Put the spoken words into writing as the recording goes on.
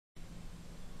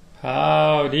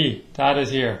Howdy, Todd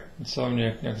is here,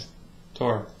 Insomniac next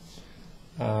door.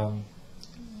 I'm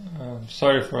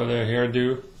sorry for the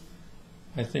hairdo.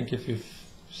 I think if you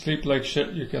sleep like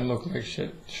shit, you can look like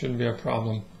shit. Shouldn't be a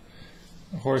problem.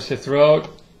 Horsey throat,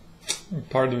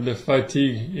 part of the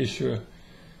fatigue issue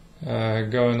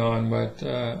going on, but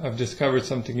I've discovered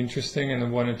something interesting and I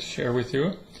wanted to share with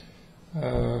you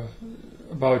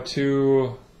about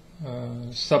two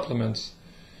supplements.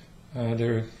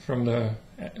 They're from the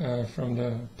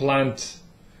plant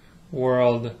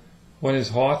world. One is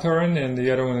Hawthorn and the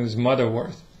other one is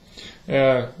Motherwort.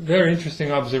 Very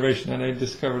interesting observation, and I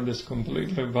discovered this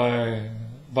completely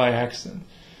by accident.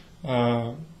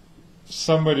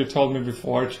 Somebody told me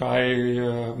before, try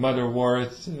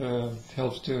Motherwort.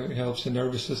 Helps the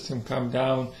nervous system calm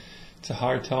down. It's a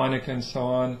heart tonic and so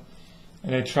on.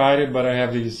 And I tried it, but I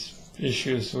have these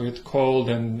issues with cold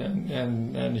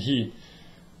and heat.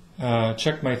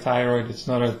 Checked my thyroid. It's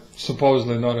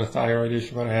supposedly not a thyroid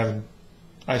issue, but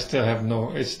I still have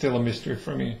no. It's still a mystery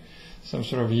for me. Some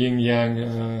sort of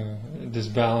yin-yang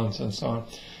disbalance and so on.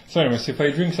 So anyways, if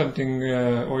I drink something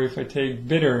or if I take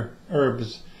bitter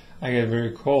herbs, I get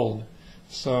very cold.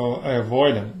 So I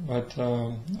avoid them. But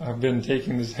I've been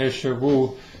taking this Heshe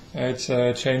Wu. It's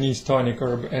a Chinese tonic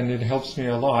herb, and it helps me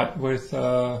a lot with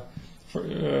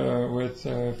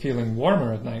feeling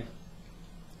warmer at night.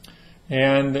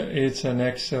 And it's an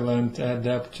excellent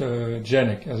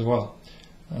adaptogenic as well.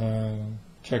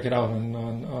 Check it out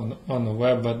on the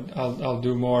web, but I'll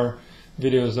do more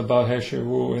videos about Heshe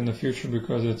Wu in the future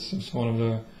because it's one of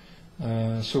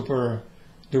the super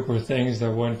duper things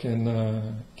that one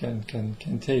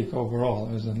can take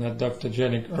overall as an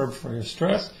adaptogenic herb for your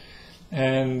stress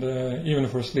and even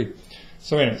for sleep.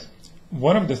 So anyways,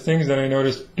 one of the things that I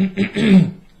noticed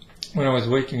when I was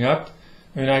waking up,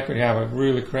 I mean, I could have a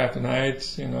really crappy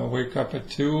night, wake up at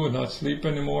 2 and not sleep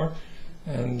anymore,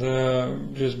 and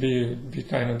just be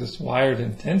kind of this wired,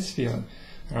 intense feeling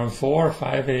around 4 or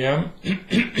 5 a.m.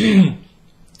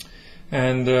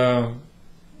 And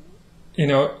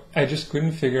I just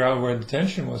couldn't figure out where the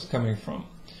tension was coming from.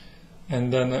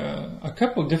 And then a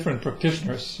couple different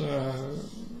practitioners,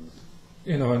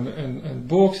 and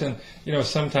books, and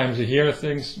sometimes you hear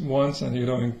things once and you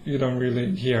don't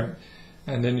really hear it.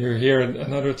 And then you hear it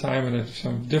another time and it's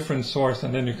some different source,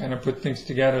 and then you kind of put things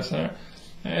together. So,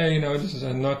 hey, this is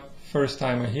not first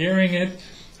time I'm hearing it.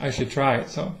 I should try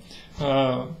it. So,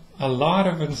 a lot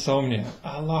of insomnia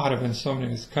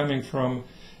is coming from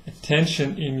a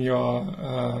tension in your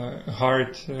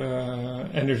heart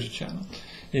energy channel,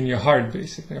 in your heart,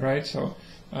 basically, right? So,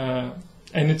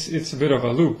 and it's a bit of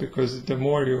a loop, because the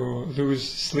more you lose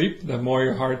sleep, the more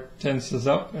your heart tenses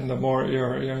up, and the more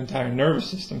your entire nervous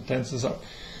system tenses up.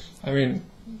 I mean,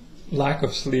 lack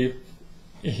of sleep,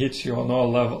 it hits you on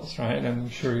all levels, right? And I'm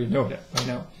sure you know that by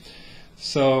now.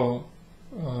 So,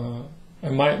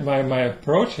 and my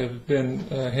approach has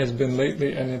been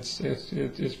lately, and it's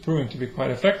proving to be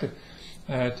quite effective,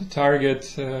 to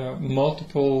target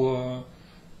multiple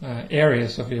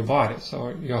areas of your body. So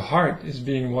your heart is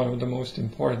being one of the most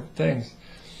important things.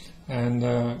 And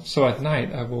so at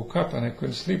night I woke up and I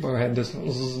couldn't sleep. I had this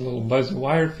little buzz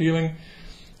wire feeling,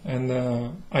 and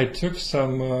I took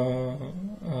some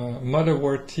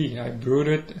Motherwort tea. I brewed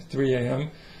it at 3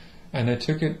 a.m. and I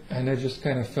took it, and I just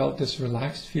kind of felt this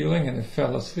relaxed feeling, and I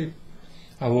fell asleep.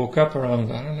 I woke up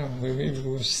around, I don't know, maybe it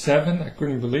was 7. I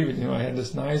couldn't believe it. I had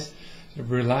this nice sort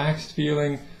of relaxed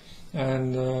feeling,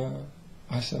 and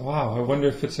I said, wow, I wonder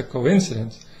if it's a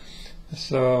coincidence.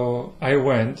 So I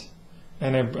went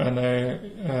and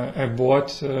I bought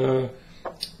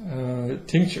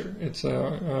tincture. It's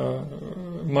a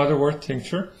Motherwort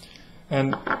tincture,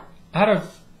 and out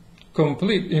of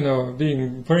complete,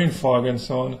 being brain fog and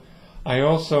so on,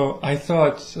 I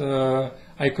thought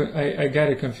I got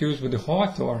it confused with the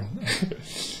Hawthorn,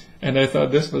 and I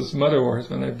thought this was Motherwort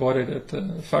when I bought it at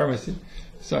the pharmacy.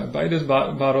 So I buy this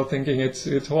bottle thinking it's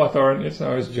Hawthorn. It's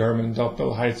German,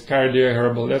 Doppelheiz, cardio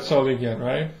herbal. That's all you get,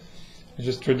 right? It's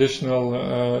just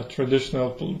traditional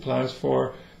plants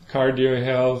for cardio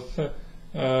health,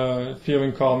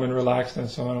 feeling calm and relaxed and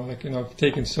so on. I'm like, I've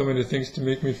taken so many things to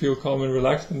make me feel calm and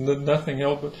relaxed, and nothing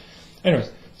helped. But anyways,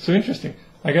 so interesting.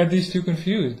 I got these two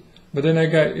confused. But then I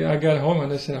got home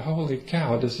and I said, holy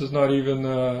cow, this is not even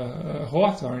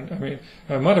Hawthorn. I mean,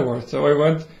 Motherwort. So I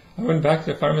went back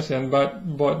to the pharmacy and bought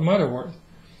Motherwort.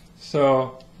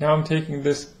 So now I'm taking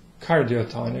this cardio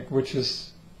tonic, which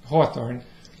is Hawthorn,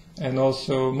 and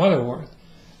also Motherwort.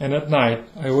 And at night,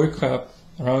 I wake up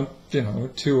around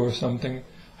 2 or something.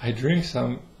 I drink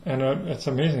some, and it's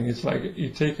amazing. It's like you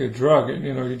take a drug, and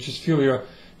you just feel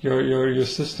your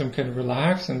system can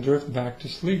relax and drift back to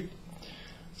sleep.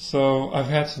 So I've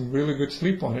had some really good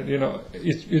sleep on it. You know,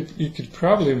 it could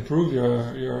probably improve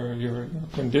your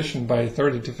condition by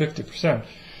 30 to 50%.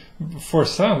 For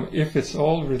some, if it's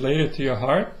all related to your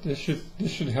heart, this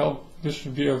should help. This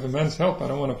should be of immense help. I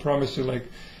don't want to promise you, like,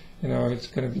 you know, it's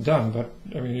going to be done, but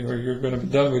I mean, you're going to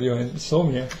be done with your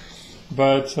insomnia.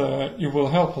 But it will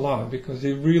help a lot because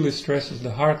it really stresses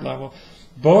the heart level.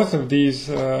 Both of these,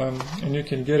 and you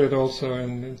can get it also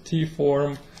in tea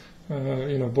form.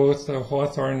 You know, both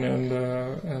Hawthorn and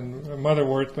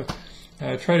Motherwort, but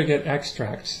try to get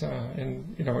extracts.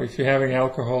 And you know, if you're having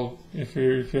alcohol, if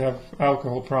you have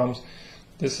alcohol problems,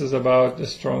 this is about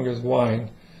as strong as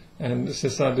wine. And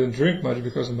since I don't drink much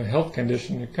because of my health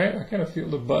condition, I kind of feel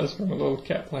the buzz from a little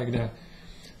cap like that.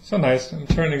 So nice. I'm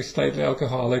turning slightly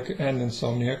alcoholic and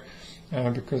insomniac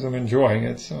because I'm enjoying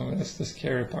it. So that's the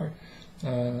scary part.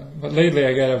 But lately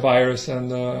I got a virus, and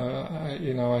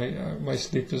you know, my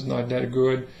sleep is not that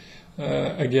good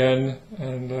again,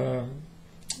 and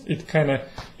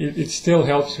it still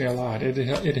helps me a lot.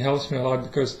 It helps me a lot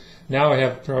because now I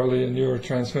have probably a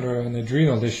neurotransmitter and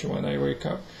adrenal issue when I wake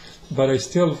up, but I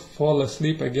still fall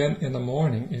asleep again in the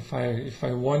morning if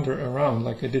I wander around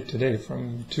like I did today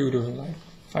from 2 to like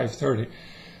 5:30.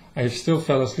 I still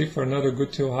fell asleep for another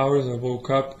good 2 hours. I woke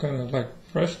up kind of like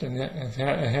fresh, and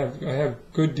I have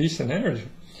good, decent energy.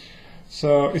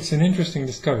 So it's an interesting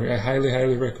discovery. I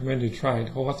highly recommend you try it.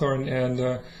 Hawthorn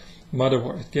and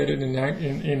Motherwort. Get it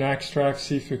in extract.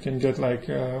 See if you can get like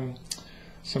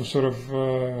some sort of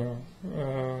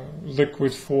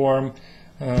liquid form.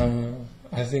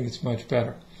 I think it's much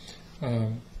better.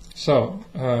 So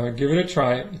give it a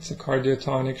try. It's a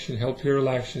cardiotonic. Should help you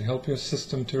relax. Should help your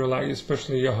system to relax,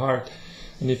 especially your heart.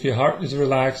 And if your heart is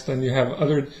relaxed, then you have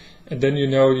other. And then you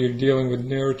know you're dealing with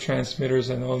neurotransmitters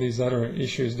and all these other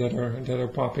issues that are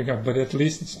popping up. But at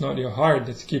least it's not your heart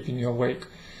that's keeping you awake.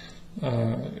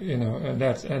 You know, and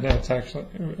that's actually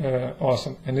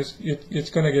awesome. And it's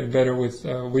going to get better with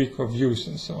a week of use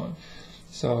and so on.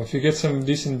 So if you get some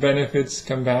decent benefits,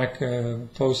 come back,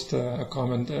 post a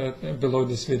comment below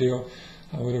this video.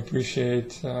 I would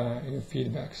appreciate your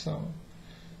feedback. So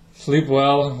sleep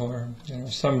well, or you know,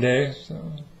 someday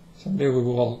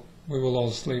we will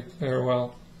all sleep very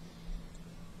well,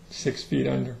 6 feet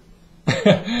under.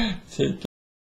 Take care.